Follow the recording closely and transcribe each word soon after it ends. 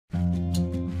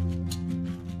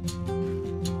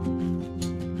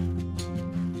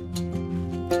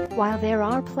While there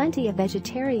are plenty of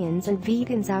vegetarians and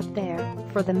vegans out there,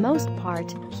 for the most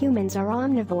part, humans are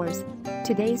omnivores.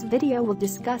 Today's video will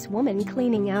discuss woman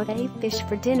cleaning out a fish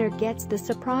for dinner gets the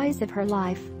surprise of her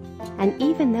life. And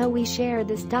even though we share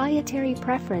this dietary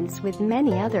preference with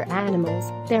many other animals,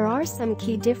 there are some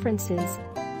key differences.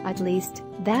 At least,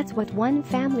 that's what one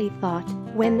family thought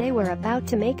when they were about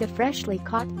to make a freshly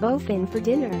caught bowfin for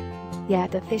dinner.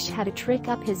 Yet the fish had a trick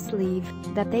up his sleeve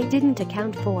that they didn't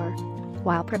account for.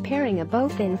 While preparing a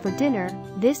bowfin for dinner,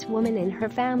 this woman and her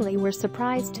family were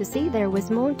surprised to see there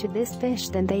was more to this fish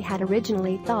than they had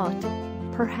originally thought.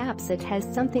 Perhaps it has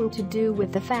something to do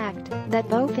with the fact that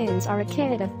bowfins are a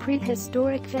kind of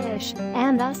prehistoric fish,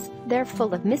 and thus, they're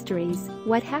full of mysteries.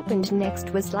 What happened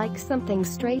next was like something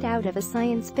straight out of a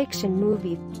science fiction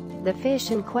movie. The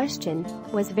fish in question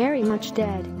was very much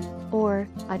dead. Or,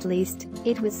 at least,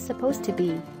 it was supposed to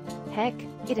be. Heck,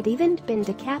 it had even been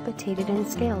decapitated and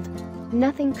scaled.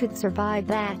 Nothing could survive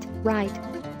that, right?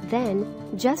 Then,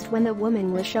 just when the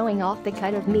woman was showing off the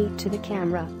cut of meat to the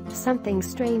camera, something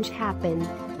strange happened.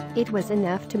 It was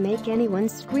enough to make anyone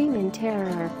scream in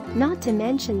terror, not to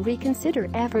mention reconsider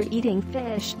ever eating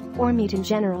fish, or meat in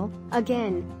general,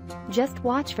 again. Just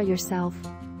watch for yourself.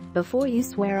 Before you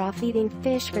swear off eating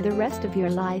fish for the rest of your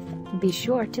life, be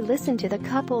sure to listen to the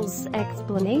couple's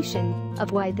explanation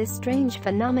of why this strange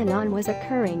phenomenon was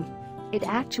occurring. It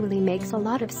actually makes a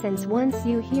lot of sense once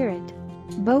you hear it.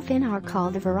 Bowfin are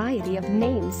called a variety of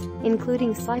names,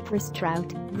 including cypress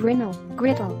trout, grinnell,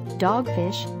 griddle,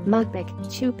 dogfish, mugbeak,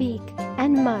 chewbeak,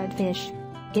 and mudfish.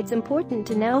 It's important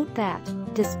to note that,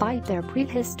 despite their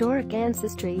prehistoric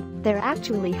ancestry, they're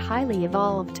actually highly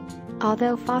evolved.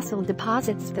 Although fossil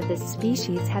deposits for this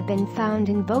species have been found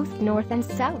in both North and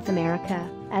South America,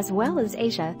 as well as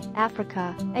Asia,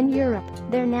 Africa, and Europe,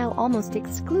 they're now almost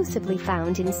exclusively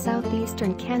found in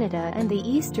southeastern Canada and the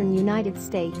eastern United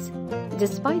States.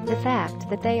 Despite the fact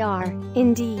that they are,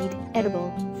 indeed,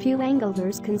 edible, few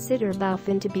anglers consider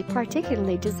bowfin to be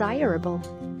particularly desirable.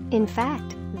 In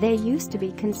fact, they used to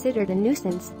be considered a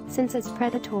nuisance, since as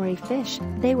predatory fish,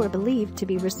 they were believed to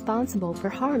be responsible for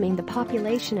harming the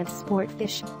population of sport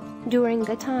fish. During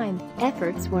the time,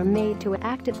 efforts were made to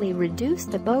actively reduce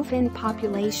the bowfin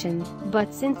population,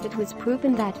 but since it was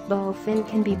proven that bowfin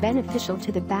can be beneficial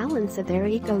to the balance of their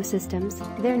ecosystems,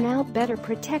 they're now better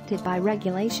protected by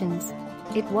regulations.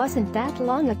 It wasn't that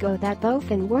long ago that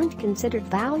bowfin weren't considered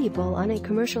valuable on a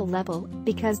commercial level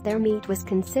because their meat was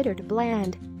considered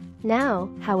bland. Now,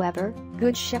 however,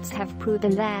 good chefs have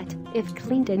proven that, if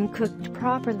cleaned and cooked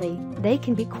properly, they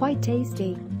can be quite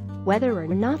tasty. Whether or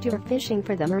not you're fishing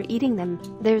for them or eating them,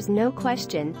 there's no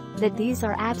question that these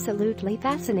are absolutely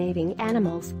fascinating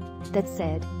animals. That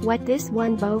said, what this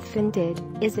one bowfin did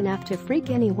is enough to freak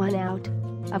anyone out.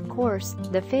 Of course,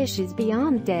 the fish is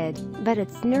beyond dead, but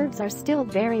its nerves are still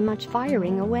very much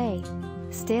firing away.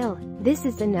 Still, this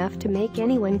is enough to make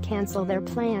anyone cancel their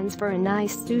plans for a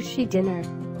nice sushi dinner.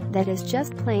 That is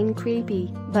just plain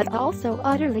creepy, but also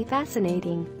utterly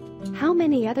fascinating. How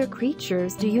many other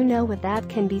creatures do you know that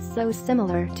can be so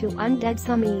similar to undead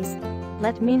zombies?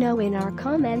 Let me know in our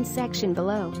comment section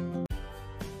below.